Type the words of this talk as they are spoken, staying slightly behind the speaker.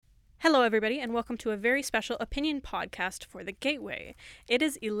Hello, everybody, and welcome to a very special opinion podcast for the Gateway. It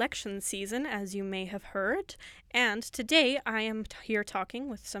is election season, as you may have heard, and today I am here talking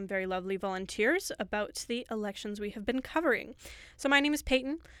with some very lovely volunteers about the elections we have been covering. So my name is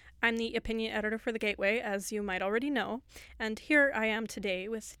Peyton. I'm the opinion editor for the Gateway, as you might already know, and here I am today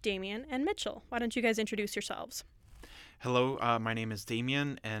with Damien and Mitchell. Why don't you guys introduce yourselves? Hello, my name is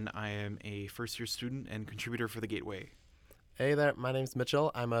Damien, and I am a first-year student and contributor for the Gateway. Hey there, my name's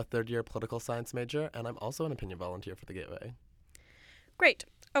Mitchell. I'm a third-year political science major, and I'm also an opinion volunteer for the Gateway. Great.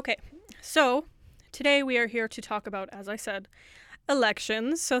 Okay, so today we are here to talk about, as I said,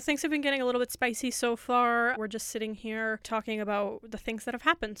 elections. So things have been getting a little bit spicy so far. We're just sitting here talking about the things that have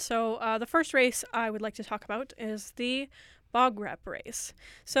happened. So the first race I would like to talk about is the bog rep race.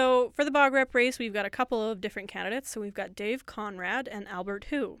 So for the bog rep race, we've got a couple of different candidates. So we've got Dave Conrad and Albert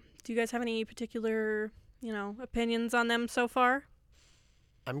Hu. Do you guys have any particular opinions on them so far?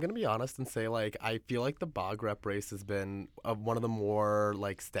 I'm going to be honest and say, I feel like the bog rep race has been one of the more,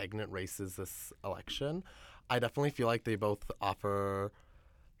 stagnant races this election. I definitely feel like they both offer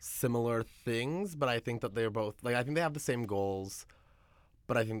similar things, but I think that they're both, I think they have the same goals,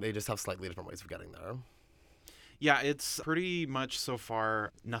 but I think they just have slightly different ways of getting there. Yeah, it's pretty much so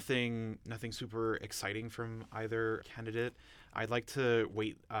far nothing super exciting from either candidate. I'd like to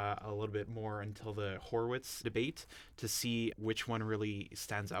wait a little bit more until the Horowitz debate to see which one really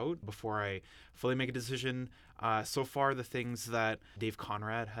stands out before I fully make a decision. So far, the things that Dave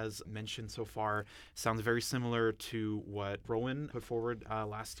Conrad has mentioned so far sounds very similar to what Rowan put forward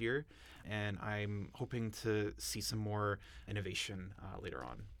last year, and I'm hoping to see some more innovation later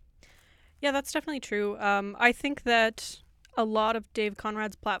on. Yeah, that's definitely true. I think that a lot of Dave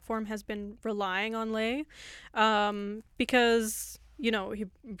Conrad's platform has been relying on Lay because, he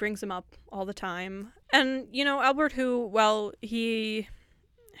brings him up all the time. And, Albert Hu, well, he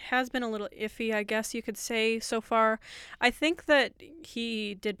has been a little iffy, I guess you could say, so far. I think that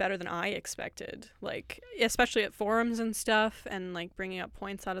he did better than I expected, especially at forums and stuff and, bringing up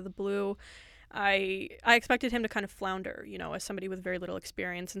points out of the blue. I expected him to kind of flounder, as somebody with very little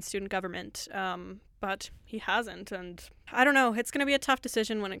experience in student government, but he hasn't. And I don't know. It's going to be a tough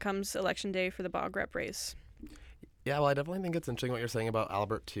decision when it comes election day for the bog rep race. Yeah, well, I definitely think it's interesting what you're saying about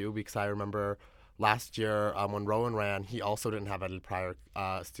Albert, too, because I remember last year when Rowan ran, he also didn't have any prior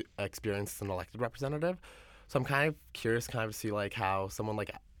experience as an elected representative. So I'm kind of curious to see, how someone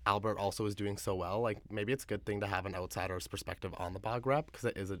like Albert also is doing so well. Maybe it's a good thing to have an outsider's perspective on the bog rep because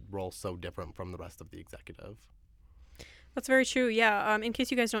it is a role so different from the rest of the executive. That's very true, yeah. In case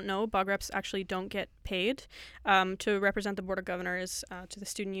you guys don't know, bog reps actually don't get paid to represent the Board of Governors, to the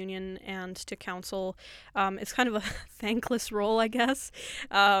student union, and to council. It's kind of a thankless role, I guess,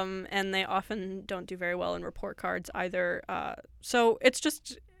 and they often don't do very well in report cards either. So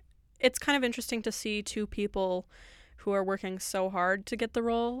it's kind of interesting to see two people who are working so hard to get the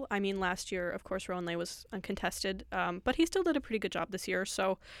role. I mean, last year, of course, Rowan Lay was uncontested, but he still did a pretty good job this year.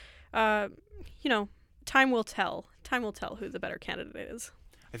 So, time will tell. Time will tell who the better candidate is.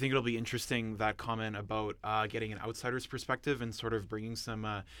 I think it'll be interesting, that comment about getting an outsider's perspective and sort of bringing some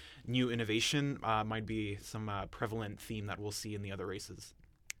new innovation might be some prevalent theme that we'll see in the other races.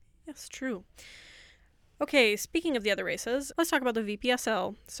 Yes, true. Okay, speaking of the other races, let's talk about the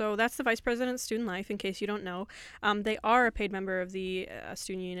VPSL. So that's the Vice President Student Life, in case you don't know. They are a paid member of the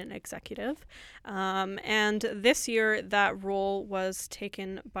Student Union Executive. And this year, that role was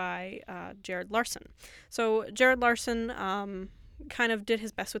taken by Jared Larson. So Jared Larson kind of did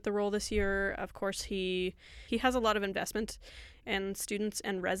his best with the role this year. Of course, he has a lot of investment in students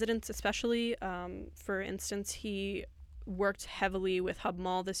and residents, especially. For instance, he worked heavily with Hub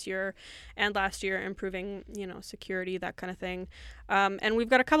Mall this year and last year, improving, security, that kind of thing. And we've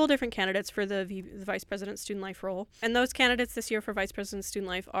got a couple different candidates for the Vice President Student Life role. And those candidates this year for Vice President Student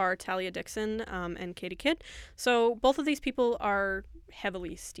Life are Talia Dixon and Katie Kidd. So both of these people are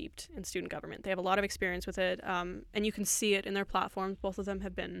heavily steeped in student government. They have a lot of experience with it, and you can see it in their platforms. Both of them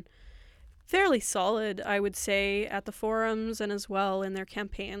have been fairly solid, I would say, at the forums and as well in their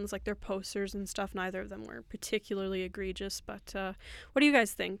campaigns, their posters and stuff. Neither of them were particularly egregious, but what do you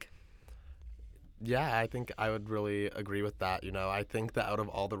guys think? Yeah, I think I would really agree with that. I think that out of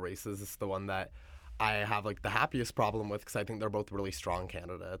all the races, it's the one that I have the happiest problem with because I think they're both really strong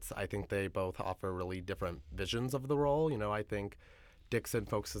candidates. I think they both offer really different visions of the role. I think Dixon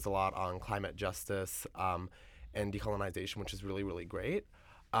focuses a lot on climate justice and decolonization, which is really, really great.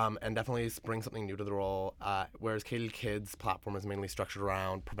 And definitely bring something new to the role, whereas Katie Kidd's platform is mainly structured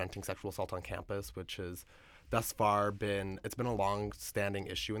around preventing sexual assault on campus, which has thus far been a long-standing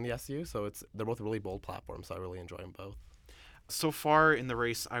issue in the SU, so they're both really bold platforms, so I really enjoy them both. So far in the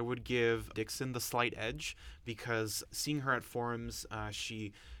race, I would give Dixon the slight edge because seeing her at forums,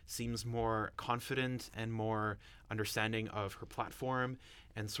 she seems more confident and more understanding of her platform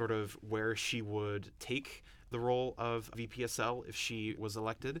and sort of where she would take the role of VPSL if she was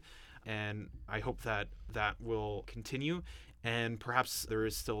elected. And I hope that that will continue. And perhaps there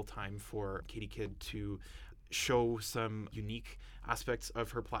is still time for Katie Kidd to show some unique aspects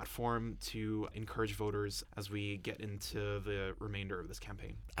of her platform to encourage voters as we get into the remainder of this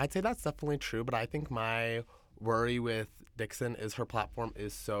campaign. I'd say that's definitely true, but I think my worry with Dixon is her platform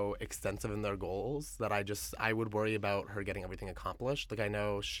is so extensive in their goals that I would worry about her getting everything accomplished. Like, I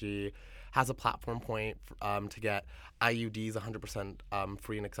know she has a platform point to get IUDs 100%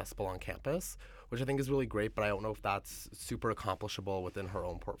 free and accessible on campus, which I think is really great, but I don't know if that's super accomplishable within her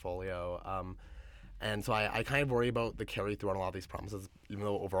own portfolio. And so I kind of worry about the carry through on a lot of these promises, even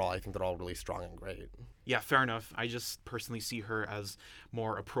though overall I think they're all really strong and great. Yeah, fair enough. I just personally see her as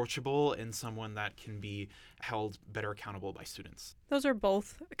more approachable and someone that can be held better accountable by students. Those are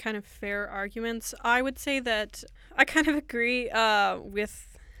both kind of fair arguments. I would say that I kind of agree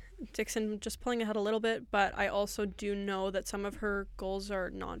with Dixon just pulling ahead a little bit, but I also do know that some of her goals are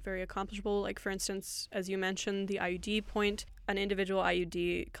not very accomplishable. Like, for instance, as you mentioned, the IUD point, an individual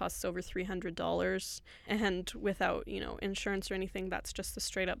IUD costs over $300, and without, insurance or anything, that's just the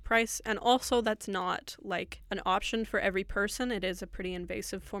straight up price. And also, that's not like an option for every person. It is a pretty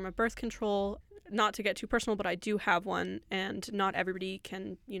invasive form of birth control. Not to get too personal, but I do have one, and not everybody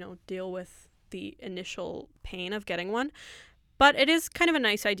can, deal with the initial pain of getting one. But it is kind of a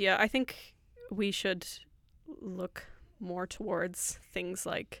nice idea. I think we should look more towards things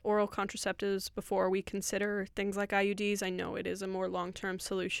like oral contraceptives before we consider things like IUDs. I know it is a more long-term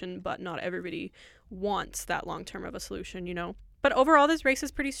solution, but not everybody wants that long-term of a solution, But overall, this race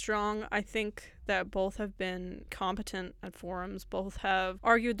is pretty strong. I think that both have been competent at forums. Both have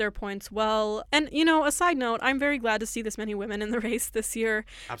argued their points well. And, a side note, I'm very glad to see this many women in the race this year.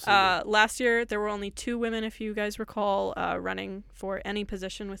 Absolutely. Last year, there were only 2 women, if you guys recall, running for any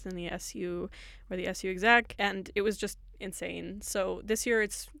position within the SU or the SU exec. And it was just insane. So this year,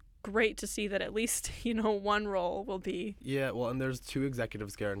 it's great to see that at least, one role will be. Yeah, well, and there's 2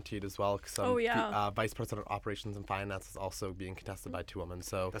 executives guaranteed as well. Vice President of Operations and Finance is also being contested by 2 women.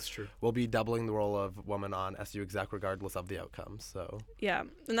 So That's true. We'll be doubling the role of women on SU exec regardless of the outcome. So Yeah,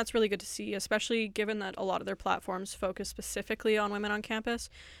 and that's really good to see, especially given that a lot of their platforms focus specifically on women on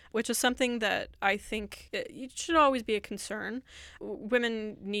campus, which is something that I think it should always be a concern.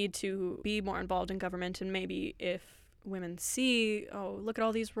 Women need to be more involved in government, and maybe if women see, oh, look at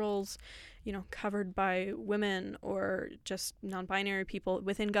all these roles, covered by women or just non-binary people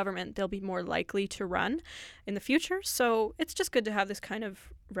within government, they'll be more likely to run in the future. So it's just good to have this kind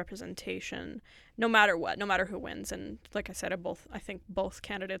of representation, no matter what, no matter who wins. And like I said, I think both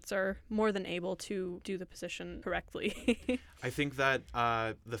candidates are more than able to do the position correctly. I think that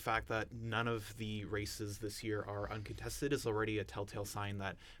the fact that none of the races this year are uncontested is already a telltale sign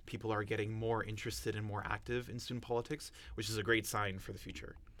that people are getting more interested and more active in student politics, which is a great sign for the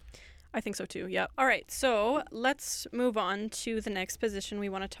future. I think so too, yeah. All right, so let's move on to the next position we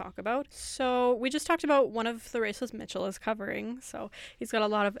want to talk about. So we just talked about one of the races Mitchell is covering, so he's got a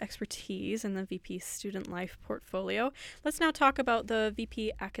lot of expertise in the VP Student Life portfolio. Let's now talk about the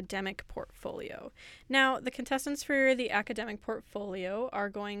VP Academic portfolio. Now, the contestants for the academic portfolio are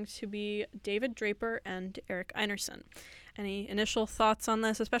going to be David Draper and Eric Einerson. Any initial thoughts on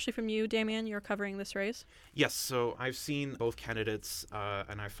this, especially from you, Damien? You're covering this race. Yes, so I've seen both candidates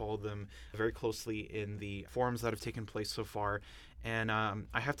and I followed them very closely in the forums that have taken place so far. And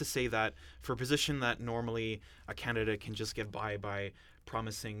I have to say that for a position that normally a candidate can just get by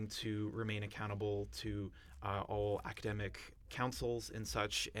promising to remain accountable to all academic councils and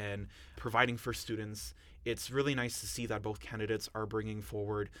such and providing for students, it's really nice to see that both candidates are bringing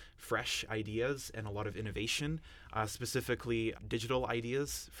forward fresh ideas and a lot of innovation, specifically digital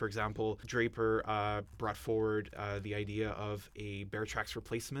ideas. For example, Draper brought forward the idea of a bear tracks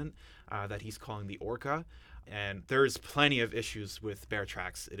replacement that he's calling the Orca. And there's plenty of issues with bear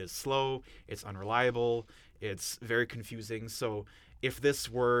tracks. It is slow, it's unreliable, it's very confusing. So if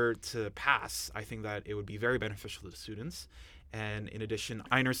this were to pass, I think that it would be very beneficial to students. And in addition,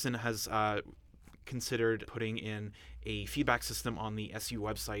 Einerson has considered putting in a feedback system on the SU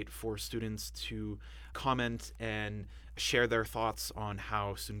website for students to comment and share their thoughts on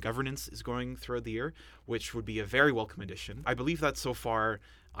how student governance is going throughout the year, which would be a very welcome addition. I believe that so far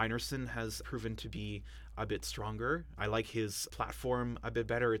Einerson has proven to be a bit stronger. I like his platform a bit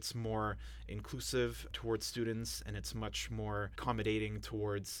better. It's more inclusive towards students and it's much more accommodating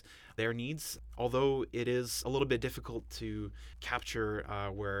towards their needs. Although it is a little bit difficult to capture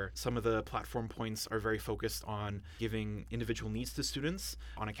where some of the platform points are very focused on giving individual needs to students.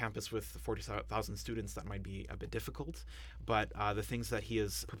 On a campus with 40,000 students, that might be a bit difficult. But the things that he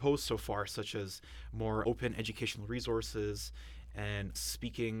has proposed so far, such as more open educational resources and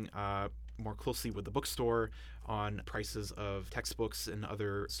speaking more closely with the bookstore on prices of textbooks and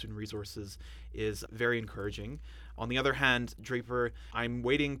other student resources, is very encouraging. On the other hand, Draper, I'm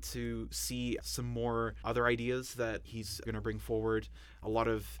waiting to see some more other ideas that he's going to bring forward. A lot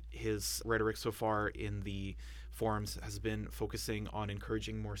of his rhetoric so far in the forums has been focusing on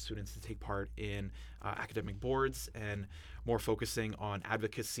encouraging more students to take part in academic boards and more focusing on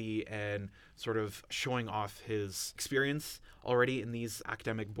advocacy and sort of showing off his experience already in these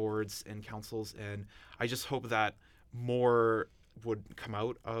academic boards and councils. And I just hope that more would come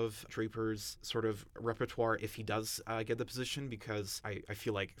out of Draper's sort of repertoire if he does get the position, because I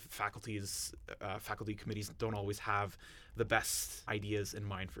feel like faculty committees don't always have the best ideas in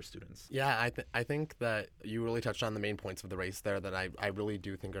mind for students. Yeah, I think that you really touched on the main points of the race there that I really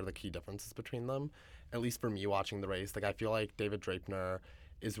do think are the key differences between them. At least for me watching the race, like I feel like David Draper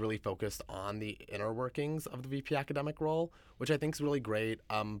is really focused on the inner workings of the VP academic role, which I think is really great.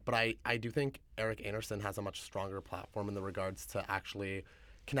 But I do think Eric Anderson has a much stronger platform in the regards to actually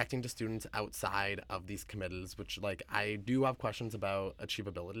connecting to students outside of these committees, which like I do have questions about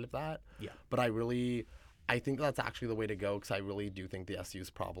achievability of that. Yeah. But I think that's actually the way to go, because I really do think the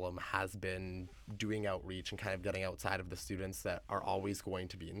SU's problem has been doing outreach and kind of getting outside of the students that are always going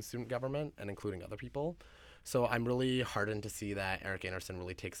to be in student government and including other people. So I'm really heartened to see that Eric Anderson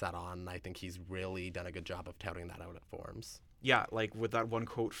really takes that on. I think he's really done a good job of touting that out at forums. Yeah, like with that one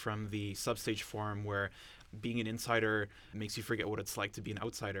quote from the Substage forum where being an insider makes you forget what it's like to be an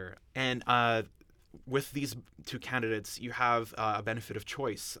outsider. And with these two candidates, you have a benefit of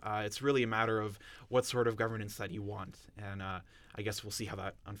choice. It's really a matter of what sort of governance that you want. And I guess we'll see how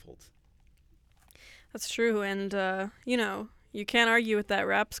that unfolds. That's true. And, you can't argue with that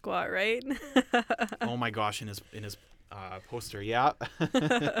rap squat, right? Oh my gosh, in his poster, yeah.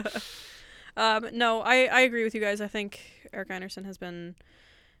 No, I agree with you guys. I think Eric Anderson has been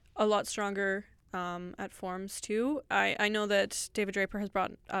a lot stronger at forums too. I know that David Draper has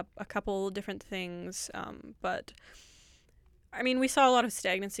brought up a couple different things, but I mean, we saw a lot of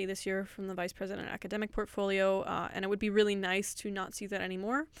stagnancy this year from the vice president academic portfolio, and it would be really nice to not see that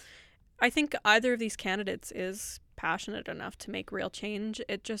anymore. I think either of these candidates is passionate enough to make real change.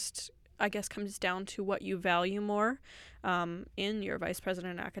 It just, I guess, comes down to what you value more in your vice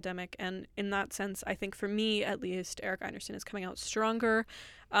president academic. And in that sense, I think for me, at least, Eric Anderson is coming out stronger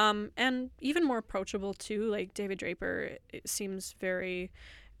and even more approachable too. Like David Draper, it seems very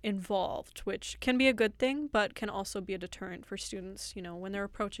involved, which can be a good thing, but can also be a deterrent for students, when they're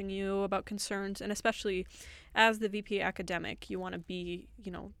approaching you about concerns. And especially as the VP academic, you want to be,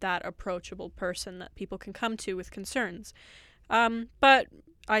 that approachable person that people can come to with concerns. But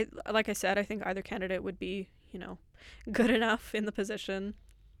like I said, I think either candidate would be, good enough in the position.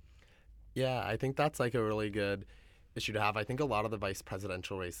 Yeah, I think that's like a really good issue to have. I think a lot of the vice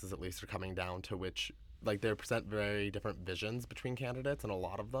presidential races, at least, are coming down to which, like, they present very different visions between candidates, and a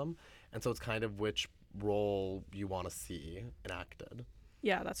lot of them. And so it's kind of which role you want to see enacted.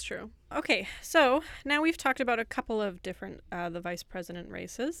 Yeah, that's true. Okay, so now we've talked about a couple of different the vice president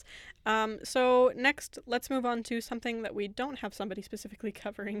races. So next, let's move on to something that we don't have somebody specifically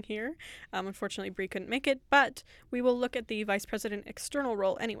covering here. Unfortunately, Bree couldn't make it, but we will look at the vice president external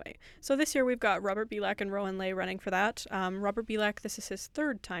role anyway. So this year we've got Robert Belak and Rowan Lay running for that. Robert Belak, this is his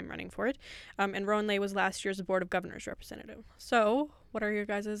third time running for it, and Rowan Lay was last year's Board of Governors representative. So what are your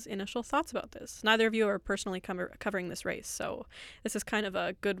guys' initial thoughts about this? Neither of you are personally covering this race, so this is kind of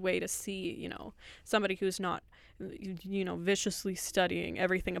a good way to see, somebody who's not, viciously studying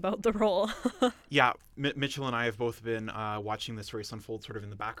everything about the role. Yeah, Mitchell and I have both been watching this race unfold sort of in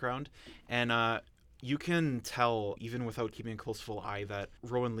the background, and you can tell, even without keeping a close full eye, that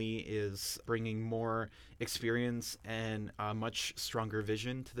Rowan Lee is bringing more experience and a much stronger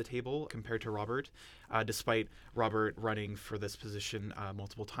vision to the table compared to Robert, despite Robert running for this position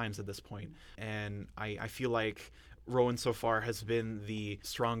multiple times at this point. And I feel like Rowan so far has been the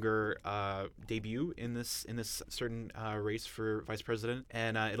stronger debut in this certain race for vice president,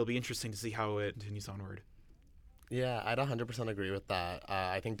 and it'll be interesting to see how it continues onward. Yeah, I'd 100% agree with that.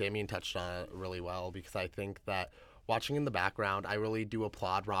 I think Damien touched on it really well, because I think that watching in the background, I really do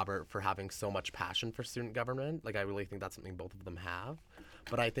applaud Robert for having so much passion for student government. Like, I really think that's something both of them have.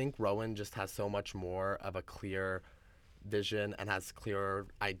 But I think Rowan just has so much more of a clear vision and has clearer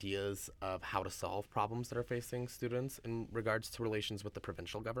ideas of how to solve problems that are facing students in regards to relations with the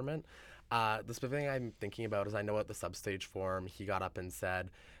provincial government. The specific thing I'm thinking about is I know at the substage forum he got up and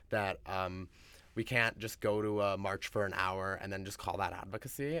said that we can't just go to a march for an hour and then just call that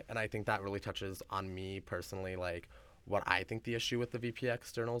advocacy. And I think that really touches on me personally, like what I think the issue with the VP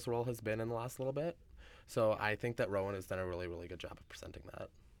External's role has been in the last little bit. So I think that Rowan has done a really, really good job of presenting that.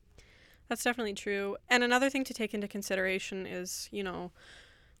 That's definitely true. And another thing to take into consideration is,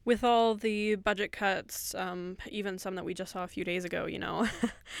 with all the budget cuts, even some that we just saw a few days ago,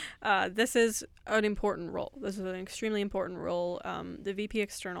 this is an important role. This is an extremely important role. The VP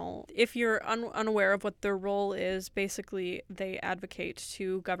External, if you're unaware of what their role is, basically they advocate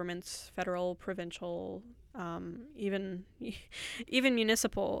to governments, federal, provincial, even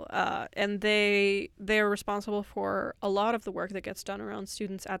municipal, and they're responsible for a lot of the work that gets done around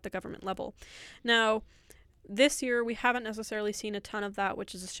students at the government level. Now, this year we haven't necessarily seen a ton of that,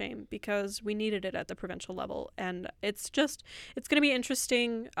 which is a shame because we needed it at the provincial level, and it's going to be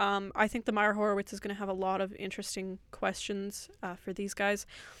interesting. I think the Meyer Horowitz is going to have a lot of interesting questions for these guys,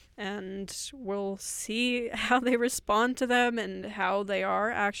 and we'll see how they respond to them and how they are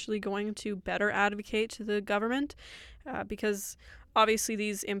actually going to better advocate to the government, because obviously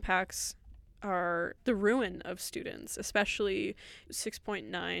these impacts are the ruin of students, especially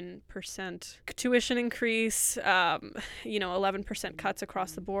 6.9% tuition increase, 11% cuts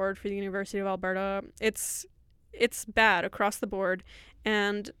across the board for the University of Alberta. It's bad across the board,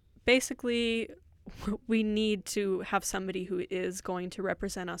 and basically we need to have somebody who is going to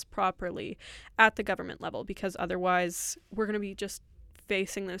represent us properly at the government level, because otherwise we're going to be just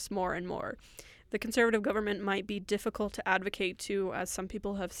facing this more and more. The Conservative government might be difficult to advocate to, as some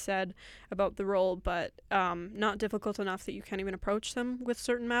people have said about the role, but not difficult enough that you can't even approach them with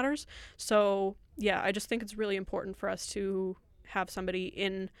certain matters. So, yeah, I just think it's really important for us to have somebody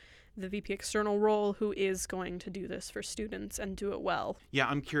in the VP External role who is going to do this for students and do it well. Yeah,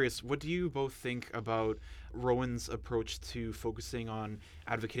 I'm curious, what do you both think about Rowan's approach to focusing on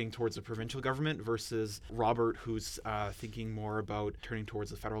advocating towards the provincial government versus Robert, who's thinking more about turning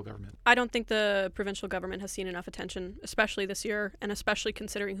towards the federal government? I don't think the provincial government has seen enough attention, especially this year, and especially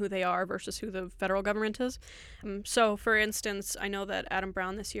considering who they are versus who the federal government is. So, for instance, I know that Adam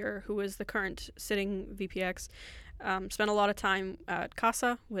Brown this year, who is the current sitting VPX, spent a lot of time at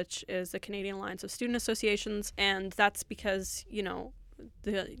CASA, which is the Canadian Alliance of Student Associations, and that's because,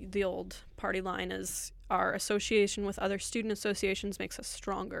 the old party line is our association with other student associations makes us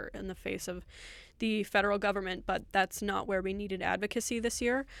stronger in the face of the federal government, but that's not where we needed advocacy this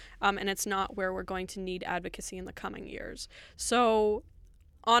year, and it's not where we're going to need advocacy in the coming years. So,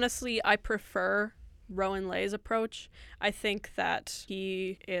 honestly, I prefer Rowan Lay's approach. I think that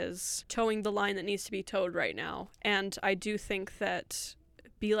he is towing the line that needs to be towed right now. And I do think that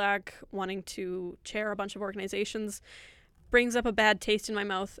BLAC wanting to chair a bunch of organizations brings up a bad taste in my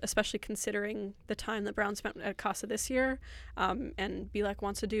mouth, especially considering the time that Brown spent at CASA this year. And BLAC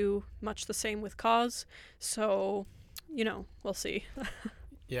wants to do much the same with CAUSE. So, we'll see.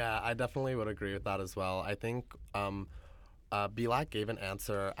 Yeah, I definitely would agree with that as well. I think Belak gave an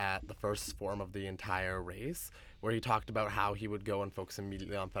answer at the first forum of the entire race where he talked about how he would go and focus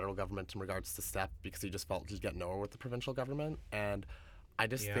immediately on federal government in regards to STEP because he just felt he'd get nowhere with the provincial government. And I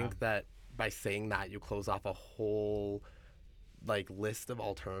just think that by saying that, you close off a whole list of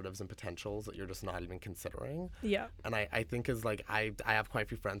alternatives and potentials that you're just not even considering. Yeah. And I think I have quite a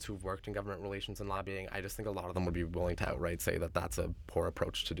few friends who've worked in government relations and lobbying. I just think a lot of them would be willing to outright say that that's a poor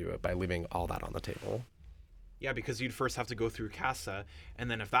approach to do it by leaving all that on the table. Yeah, because you'd first have to go through CASA,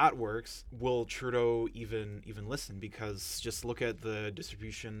 and then if that works, will Trudeau even listen? Because just look at the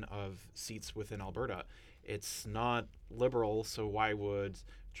distribution of seats within Alberta. It's not liberal, so why would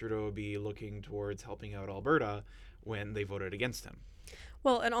Trudeau be looking towards helping out Alberta when they voted against him?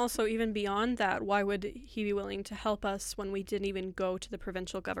 Well, and also even beyond that, why would he be willing to help us when we didn't even go to the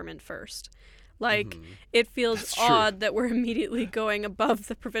provincial government first? It feels odd that we're immediately going above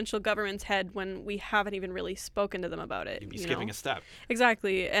the provincial government's head when we haven't even really spoken to them about it. You'd be skipping a step.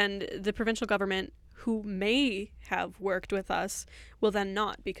 Exactly. And the provincial government, who may have worked with us, will then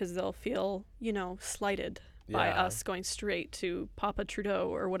not, because they'll feel, slighted by us going straight to Papa Trudeau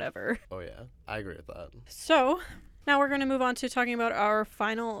or whatever. Oh, yeah. I agree with that. So now we're going to move on to talking about our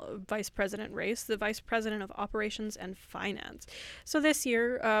final vice president race, the vice president of operations and finance. So this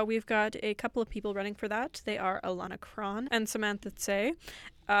year, we've got a couple of people running for that. They are Alana Cron and Samantha Tse.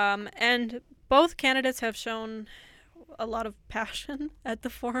 And both candidates have shown a lot of passion at the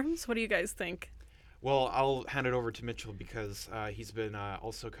forums. What do you guys think? Well, I'll hand it over to Mitchell because he's been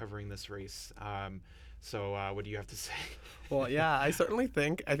also covering this race. So what do you have to say? Well, yeah, I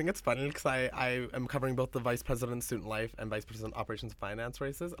think it's funny because I am covering both the Vice President Student Life and Vice President Operations and Finance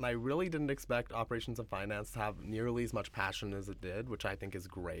races, and I really didn't expect Operations and Finance to have nearly as much passion as it did, which I think is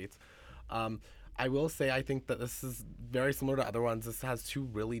great. I will say I think that this is very similar to other ones. This has two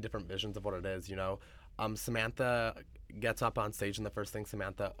really different visions of what it is. Samantha gets up on stage, and the first thing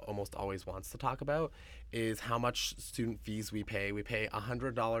Samantha almost always wants to talk about is how much student fees we pay. We pay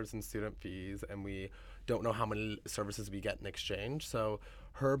 $100 in student fees, and we don't know how many services we get in exchange. So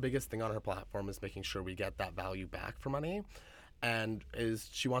her biggest thing on her platform is making sure we get that value back for money. And is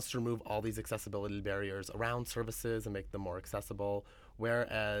she wants to remove all these accessibility barriers around services and make them more accessible.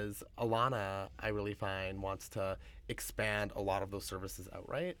 Whereas Alana, I really find, wants to expand a lot of those services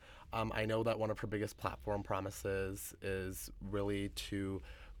outright. I know that one of her biggest platform promises is really to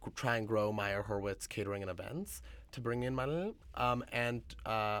try and grow Meyer Horwitz catering and events to bring in money. And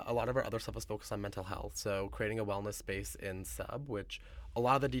a lot of our other stuff is focused on mental health. So creating a wellness space in Sub, which a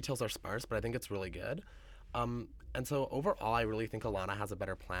lot of the details are sparse, but I think it's really good. And so overall, I really think Alana has a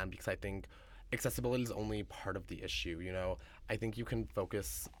better plan because I think accessibility is only part of the issue. I think you can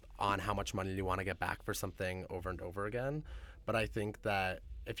focus on how much money you want to get back for something over and over again. But I think that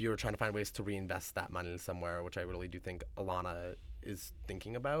if you're trying to find ways to reinvest that money somewhere, which I really do think Alana is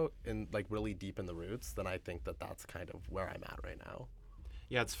thinking about and like really deep in the roots, then I think that that's kind of where I'm at right now.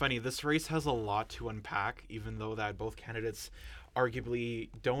 Yeah, it's funny. This race has a lot to unpack, even though that both candidates arguably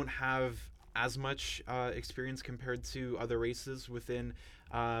don't have as much experience compared to other races within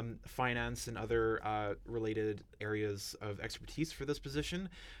finance and other related areas of expertise for this position.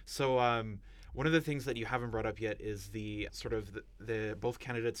 So one of the things that you haven't brought up yet is the sort of the both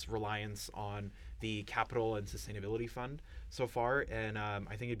candidates' reliance on the capital and sustainability fund so far, and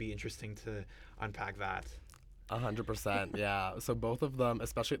I think it'd be interesting to unpack that. 100%, yeah. So both of them,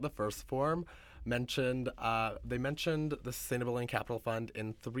 especially at the first forum, mentioned the Sustainability and Capital Fund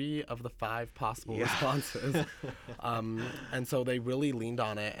in 3 of the 5 possible responses, and so they really leaned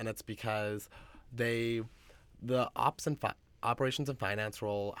on it, and it's because the operations and finance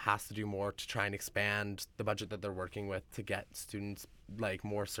role has to do more to try and expand the budget that they're working with to get students like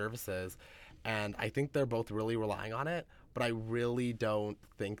more services, and I think they're both really relying on it. But I really don't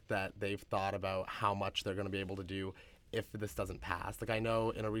think that they've thought about how much they're going to be able to do if this doesn't pass. Like I know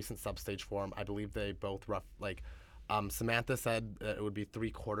in a recent substage forum, I believe they both Samantha said that it would be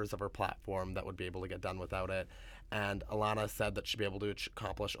 3/4 of her platform that would be able to get done without it. And Alana said that she'd be able to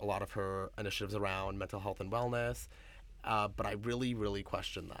accomplish a lot of her initiatives around mental health and wellness. But I really, really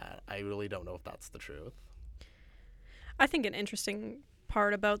question that. I really don't know if that's the truth. I think an interesting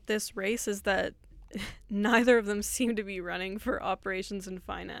part about this race is that neither of them seem to be running for operations and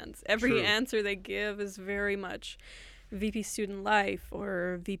finance. Every True. answer they give is very much VP Student Life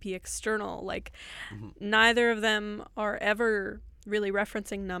or VP External. Neither of them are ever really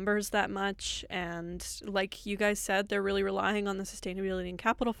referencing numbers that much. And like you guys said, they're really relying on the Sustainability and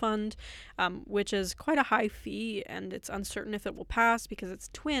Capital Fund, which is quite a high fee, and it's uncertain if it will pass because its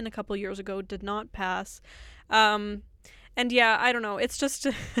twin a couple years ago did not pass. And yeah, I don't know. It's just,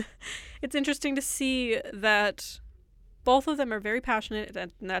 it's interesting to see that both of them are very passionate,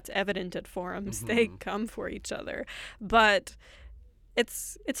 and that's evident at forums. Mm-hmm. They come for each other. But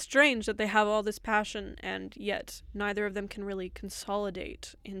it's strange that they have all this passion, and yet neither of them can really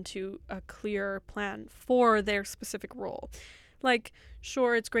consolidate into a clear plan for their specific role. Like,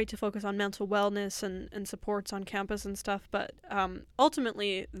 sure, it's great to focus on mental wellness and supports on campus and stuff, but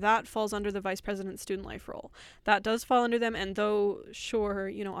ultimately that falls under the Vice President Student Life role. That does fall under them, and though,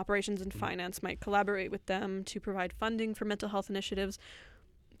 sure, operations and finance might collaborate with them to provide funding for mental health initiatives,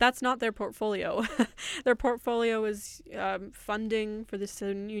 that's not their portfolio. Their portfolio is funding for the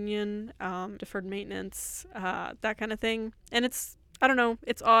student union, deferred maintenance, that kind of thing. And it's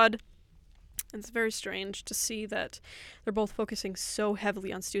odd. It's very strange to see that they're both focusing so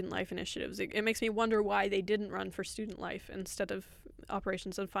heavily on student life initiatives. It makes me wonder why they didn't run for student life instead of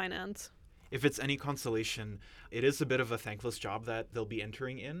operations and finance. If it's any consolation, it is a bit of a thankless job that they'll be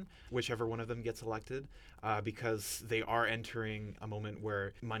entering in, whichever one of them gets elected, because they are entering a moment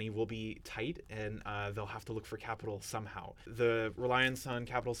where money will be tight and they'll have to look for capital somehow. The reliance on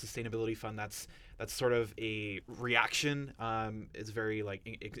Capital Sustainability Fund, that's sort of a reaction. It's very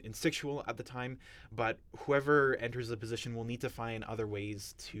instinctual at the time, but whoever enters the position will need to find other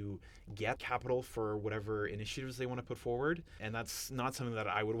ways to get capital for whatever initiatives they want to put forward, and that's not something that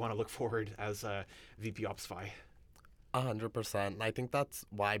I would want to look forward as a VP Ops Fi. 100%, and I think that's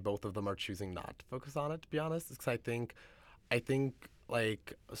why both of them are choosing not to focus on it. To be honest, because I think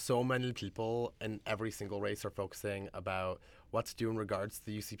like so many people in every single race are focusing about what to do in regards to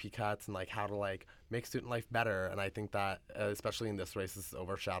the UCP cuts and like how to like make student life better. And I think that especially in this race, this has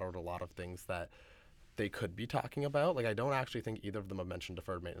overshadowed a lot of things that they could be talking about. Like I don't actually think either of them have mentioned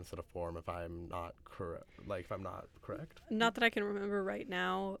deferred maintenance at a forum, if I'm not correct. Like if I'm not correct. Not that I can remember right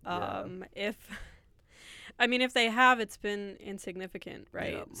now. Yeah. If I mean, if they have, it's been insignificant,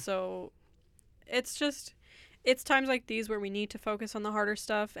 right? Yeah. So it's just, it's times like these where we need to focus on the harder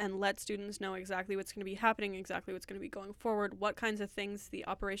stuff and let students know exactly what's going to be happening, exactly what's going to be going forward, what kinds of things the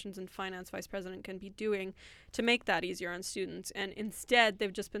operations and finance vice president can be doing to make that easier on students. And instead,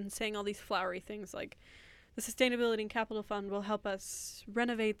 they've just been saying all these flowery things like, the Sustainability and Capital Fund will help us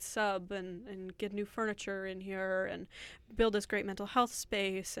renovate sub and get new furniture in here and build this great mental health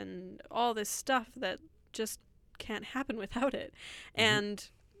space and all this stuff that just can't happen without it. Mm-hmm. And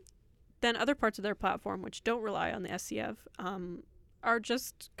then other parts of their platform, which don't rely on the SCF, are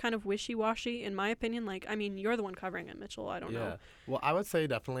just kind of wishy-washy, in my opinion. Like, I mean, you're the one covering it, Mitchell. I don't know. Well, I would say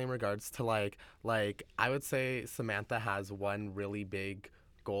definitely in regards to like I would say Samantha has one really big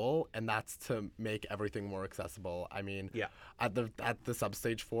goal, and that's to make everything more accessible. I mean, at the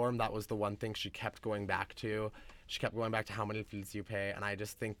substage forum, that was the one thing she kept going back to. She kept going back to how many fees you pay, and I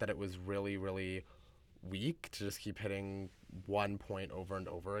just think that it was really, really weak to just keep hitting one point over and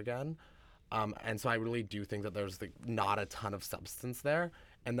over again. And so I really do think that there's like not a ton of substance there.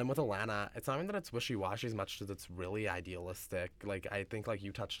 And then with Alana, it's not even that it's wishy-washy as much as it's really idealistic. Like, I think like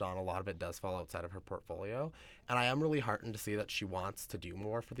you touched on, a lot of it does fall outside of her portfolio. And I am really heartened to see that she wants to do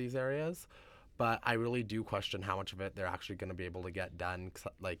more for these areas. But I really do question how much of it they're actually going to be able to get done.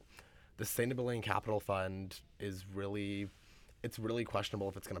 Like, the Sustainability and Capital Fund is really, it's really questionable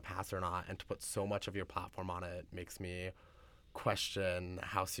if it's going to pass or not. And to put so much of your platform on it makes me question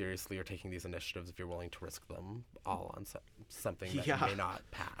how seriously you're taking these initiatives if you're willing to risk them all on something that may not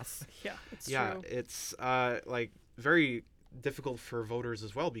pass. Yeah, it's true. It's like very difficult for voters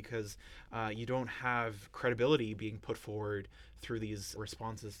as well, because you don't have credibility being put forward through these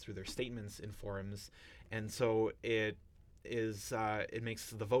responses, through their statements in forums, and so it makes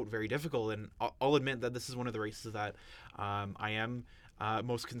the vote very difficult. And I'll admit that this is one of the races that I am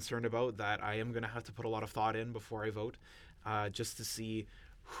most concerned about, that I am going to have to put a lot of thought in before I vote, just to see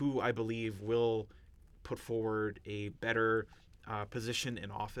who I believe will put forward a better position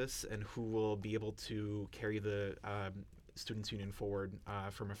in office and who will be able to carry the Students' Union forward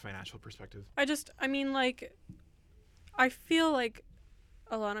from a financial perspective. I mean, like, I feel like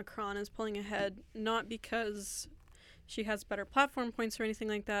Alana Cron is pulling ahead, not because she has better platform points or anything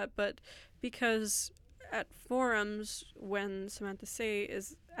like that, but because at forums, when Samantha Say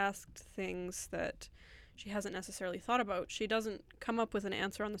is asked things that she hasn't necessarily thought about, she doesn't come up with an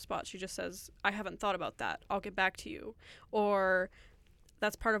answer on the spot. She just says, I haven't thought about that, I'll get back to you, or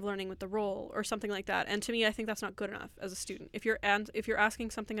that's part of learning with the role, or something like that. And to me, I think that's not good enough as a student. If you're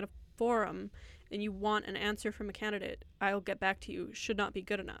asking something at a forum and you want an answer from a candidate, I'll get back to you, should not be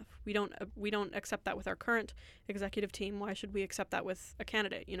good enough. We don't accept that with our current executive team. Why should we accept that with a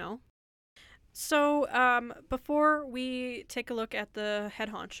candidate, you know? So before we take a look at the head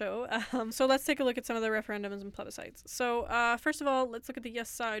honcho, so let's take a look at some of the referendums and plebiscites. So first of all, let's look at the yes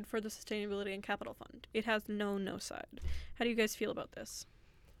side for the Sustainability and Capital Fund. It has no side. How do you guys feel about this?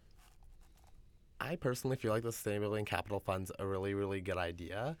 I personally feel like the Sustainability and Capital Fund's a really, really good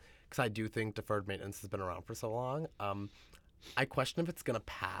idea, because I do think deferred maintenance has been around for so long. I question if it's going to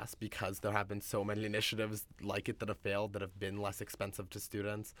pass, because there have been so many initiatives like it that have failed, that have been less expensive to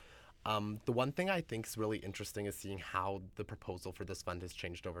students. The one thing I think is really interesting is seeing how the proposal for this fund has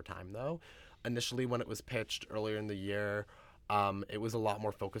changed over time, though. Initially, when it was pitched earlier in the year, it was a lot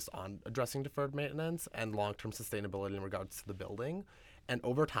more focused on addressing deferred maintenance and long-term sustainability in regards to the building. And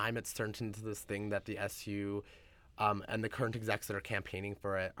over time, it's turned into this thing that the SU and the current execs that are campaigning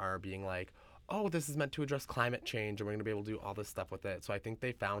for it are being like, oh, this is meant to address climate change, and we're going to be able to do all this stuff with it. So I think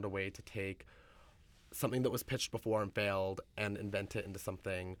they found a way to take something that was pitched before and failed and invent it into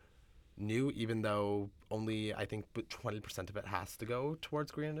something new, even though only, I think, 20% of it has to go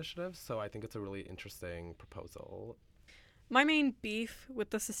towards green initiatives. So I think it's a really interesting proposal. My main beef with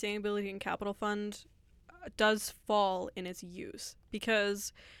the Sustainability and Capital Fund does fall in its use,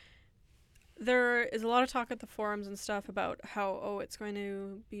 because there is a lot of talk at the forums and stuff about how, oh, it's going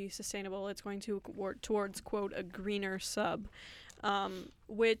to be sustainable, it's going to work towards, quote, a greener sub.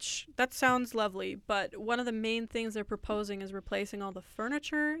 which that sounds lovely, but one of the main things they're proposing is replacing all the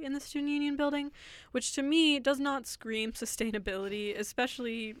furniture in the student union building, which to me does not scream sustainability,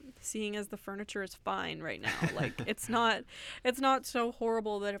 especially seeing as the furniture is fine right now. Like it's not so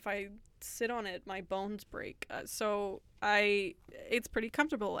horrible that if I sit on it my bones break. It's pretty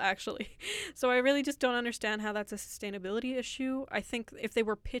comfortable actually. So I really just don't understand how that's a sustainability issue. I think if they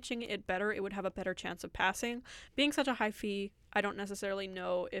were pitching it better, it would have a better chance of passing. Being such a high fee, I don't necessarily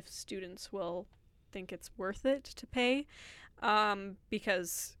know if students will think it's worth it to pay,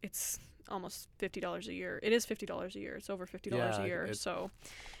 because it's almost $50 a year. It is $50 a year. It's over $50 a year. So,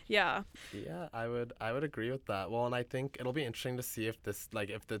 yeah. Yeah, I would agree with that. Well, and I think it'll be interesting to see if this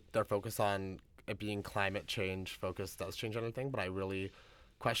their focus on it being climate change focused does change anything. But I really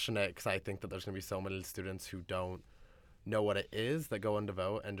question it because I think that there's going to be so many students who don't know what it is that go in to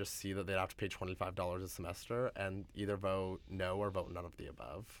vote and just see that they'd have to pay $25 a semester and either vote no or vote none of the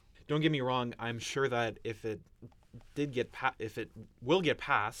above. Don't get me wrong. I'm sure that if it will get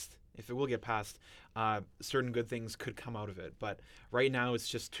passed, certain good things could come out of it. But right now, it's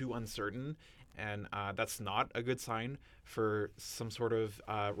just too uncertain, and that's not a good sign for some sort of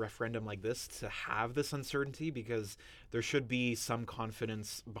referendum like this to have this uncertainty, because there should be some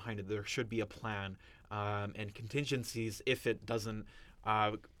confidence behind it. There should be a plan and contingencies if it doesn't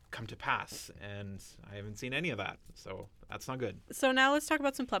come to pass, and I haven't seen any of that, so that's not good. So now let's talk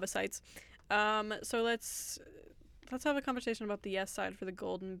about some plebiscites. So let's have a conversation about the yes side for the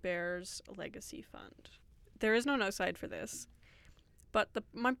Golden Bears Legacy Fund. There is no side for this, but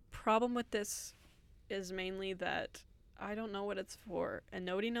my problem with this is mainly that I don't know what it's for, and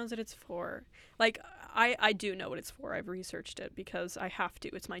nobody knows what it's for. Like, I do know what it's for. I've researched it because I have to.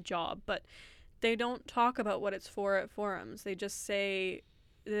 It's my job. But they don't talk about what it's for at forums. They just say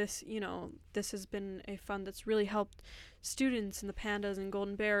this has been a fund that's really helped students and the pandas and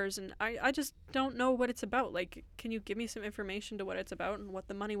golden bears, and I just don't know what it's about. Like, can you give me some information to what it's about and what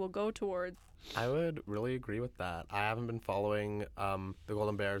the money will go towards? I would really agree with that. I haven't been following the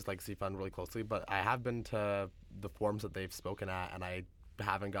Golden Bears Legacy Fund really closely, but I have been to the forums that they've spoken at, and I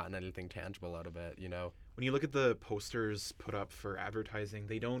haven't gotten anything tangible out of it, When you look at the posters put up for advertising,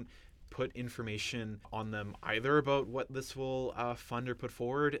 they don't put information on them either about what this will fund or put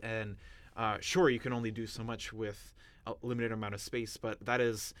forward. And sure, you can only do so much with a limited amount of space, but that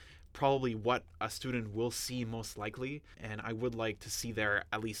is probably what a student will see most likely. And I would like to see there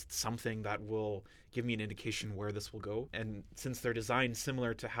at least something that will give me an indication where this will go. And since they're designed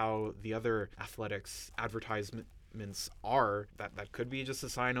similar to how the other athletics advertisements are, that could be just a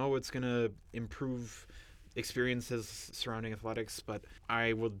sign, it's going to improve experiences surrounding athletics, but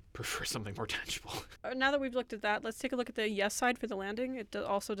I would prefer something more tangible. Now that we've looked at that, let's take a look at the yes side for the landing. It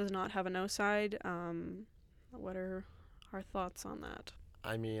also does not have a no side. What are our thoughts on that?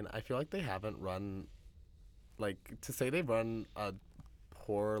 I mean, I feel like they haven't run, to say they've run a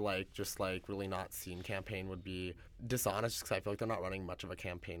poor, just really not seen campaign would be dishonest, because I feel like they're not running much of a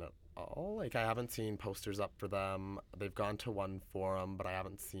campaign at all. I haven't seen posters up for them. They've gone to one forum, but I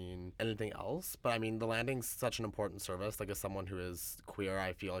haven't seen anything else. But I mean, the landing's such an important service. As someone who is queer,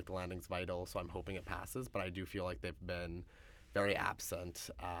 I feel like the landing's vital, so I'm hoping it passes. But I do feel like they've been very absent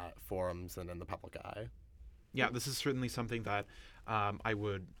at forums and in the public eye. Yeah, this is certainly something that I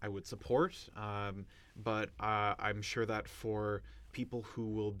would support, but I'm sure that for people who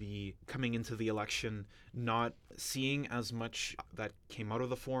will be coming into the election not seeing as much that came out of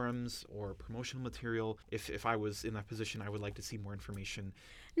the forums or promotional material, if I was in that position, I would like to see more information.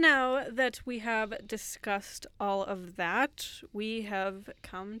 Now that we have discussed all of that, we have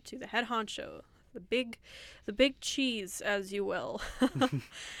come to the head honcho, the big cheese, as you will.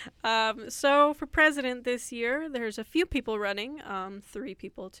 So for president this year, there's a few people running, 3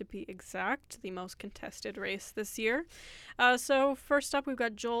 people to be exact, the most contested race this year. So first up, we've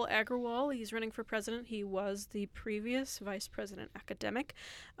got Joel Agrawal. He's running for president. He was the previous vice president academic.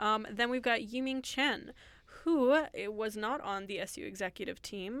 Then we've got Yiming Chen, who was not on the SU executive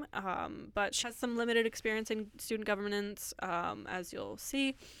team, but has some limited experience in student governance, as you'll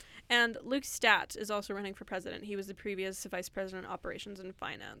see. And Luke Statt is also running for president. He was the previous vice president of operations and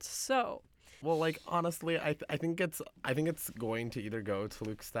finance. So, well, honestly, I think it's going to either go to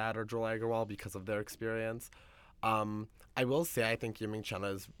Luke Statt or Joel Agrawal because of their experience. I will say I think Yiming Chen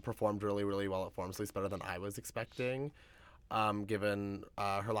has performed really, really well at forums, at least better than I was expecting, given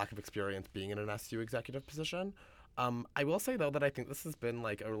her lack of experience being in an SU executive position. I will say, though, that I think this has been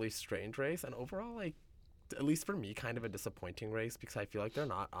a really strange race, and overall, at least for me, kind of a disappointing race, because I feel like they're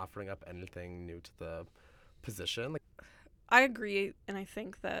not offering up anything new to the position. I agree, and I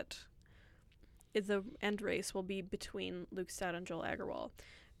think that the end race will be between Luke Stad and Joel Agarwal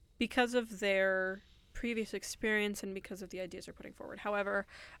because of their previous experience and because of the ideas they're putting forward. However,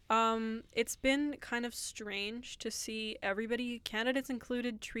 it's been kind of strange to see everybody, candidates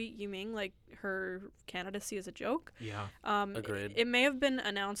included, treat Yiming like her candidacy is a joke. Yeah. Agreed. It may have been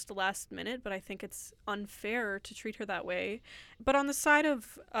announced last minute, but I think it's unfair to treat her that way. But on the side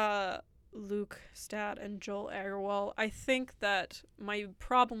of Luke Stad and Joel Agarwal, I think that my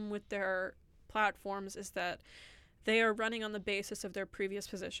problem with their platforms is that they are running on the basis of their previous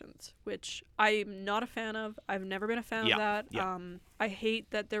positions, which I'm not a fan of. I've never been a fan of that. Yeah. I hate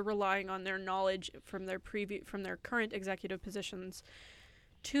that they're relying on their knowledge from their current executive positions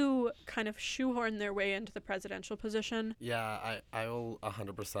to kind of shoehorn their way into the presidential position. Yeah, I will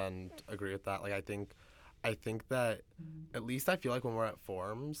 100% agree with that. Like, I think that at least I feel like when we're at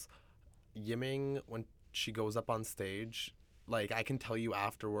forums, Yiming, when she goes up on stage, like, I can tell you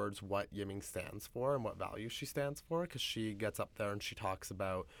afterwards what Yiming stands for and what values she stands for, because she gets up there and she talks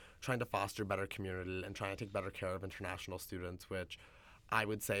about trying to foster better community and trying to take better care of international students, which I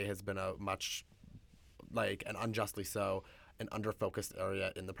would say has been a much, like, and unjustly so, an under-focused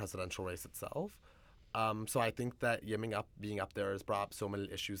area in the presidential race itself. So I think that being up there has brought up so many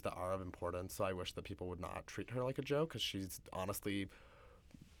issues that are of importance, so I wish that people would not treat her like a joke, because she's honestly,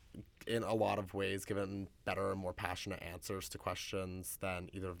 in a lot of ways, given better and more passionate answers to questions than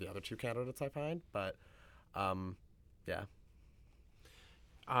either of the other two candidates, I find. But, yeah.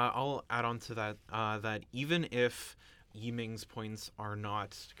 I'll add on to that that even if Yiming's points are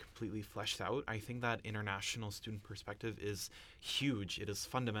not completely fleshed out, I think that international student perspective is huge. It is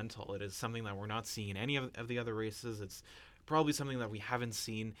fundamental. It is something that we're not seeing in any of the other races. It's probably something that we haven't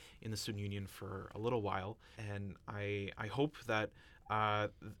seen in the student union for a little while, and I hope that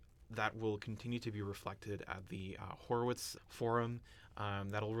that will continue to be reflected at the Horowitz Forum.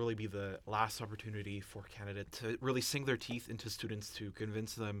 That'll really be the last opportunity for candidates to really sink their teeth into students, to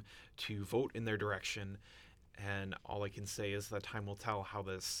convince them to vote in their direction. And all I can say is that time will tell how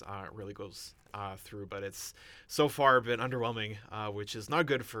this really goes through. But it's so far been underwhelming, which is not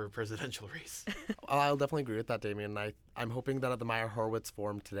good for a presidential race. I'll definitely agree with that, Damien. I'm hoping that at the Meyer Horowitz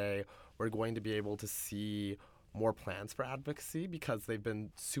Forum today, we're going to be able to see more plans for advocacy, because they've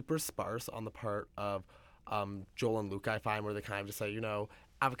been super sparse on the part of Joel and Luke, I find, where they kind of just say,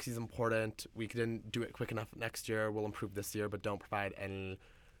 advocacy is important. We didn't do it quick enough next year. We'll improve this year, but don't provide any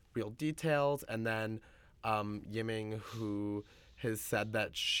real details. And then Yiming, who has said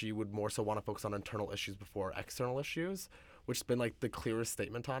that she would more so want to focus on internal issues before external issues, which has been like the clearest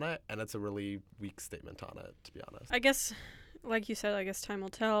statement on it, and it's a really weak statement on it, to be honest. I guess, like you said, time will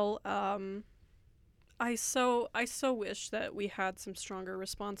tell. I so wish that we had some stronger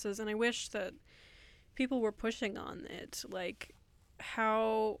responses, and I wish that people were pushing on it. Like,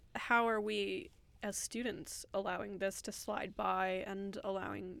 how are we as students allowing this to slide by and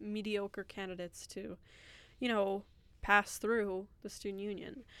allowing mediocre candidates to, pass through the student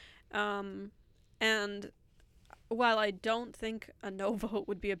union? And while I don't think a no vote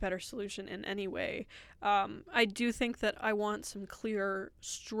would be a better solution in any way, I do think that I want some clear,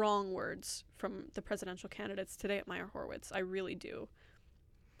 strong words from the presidential candidates today at Meyer Horowitz. I really do.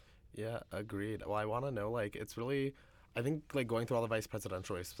 Yeah, agreed. Well, I want to know, it's really, I think, going through all the vice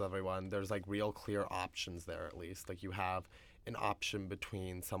presidential races with everyone, there's, real clear options there, at least. You have an option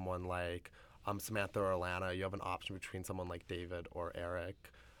between someone like Samantha or Alana. You have an option between someone like David or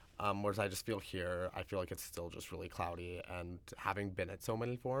Eric. Whereas I just feel here, I feel like it's still just really cloudy. And having been at so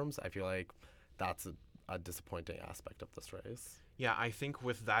many forums, I feel like that's a disappointing aspect of this race. Yeah, I think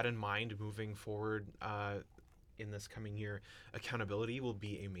with that in mind, moving forward in this coming year, accountability will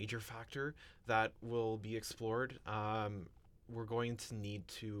be a major factor that will be explored. We're going to need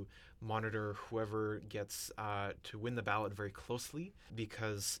to monitor whoever gets to win the ballot very closely,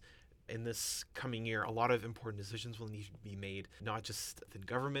 because in this coming year, a lot of important decisions will need to be made, not just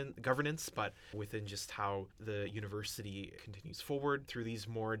within governance, but within just how the university continues forward through these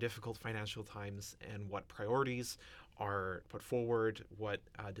more difficult financial times, and what priorities are put forward, what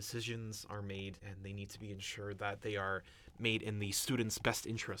decisions are made, and they need to be ensured that they are made in the students' best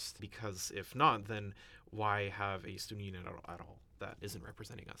interest, because if not, then why have a student union at all that isn't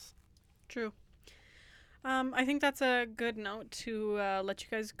representing us? True. I think that's a good note to let you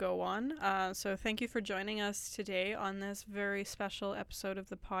guys go on. So thank you for joining us today on this very special episode of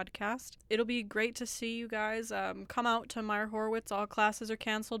the podcast. It'll be great to see you guys. Come out to Meyer Horowitz. All classes are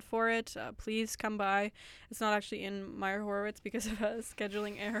canceled for it. Please come by. It's not actually in Meyer Horowitz because of a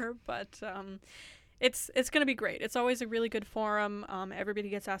scheduling error, but it's going to be great. It's always a really good forum. Everybody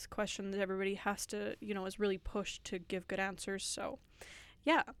gets asked questions. Everybody has to, is really pushed to give good answers. So,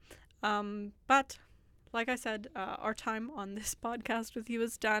 yeah. But like I said, our time on this podcast with you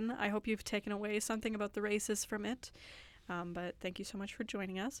is done. I hope you've taken away something about the races from it. But thank you so much for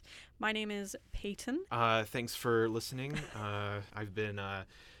joining us. My name is Peyton. Thanks for listening. I've been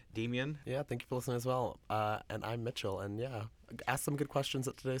Damien. Yeah, thank you for listening as well. And I'm Mitchell. And yeah, ask some good questions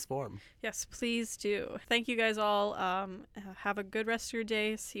at today's forum. Yes, please do. Thank you guys all. Have a good rest of your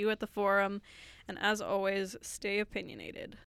day. See you at the forum. And as always, stay opinionated.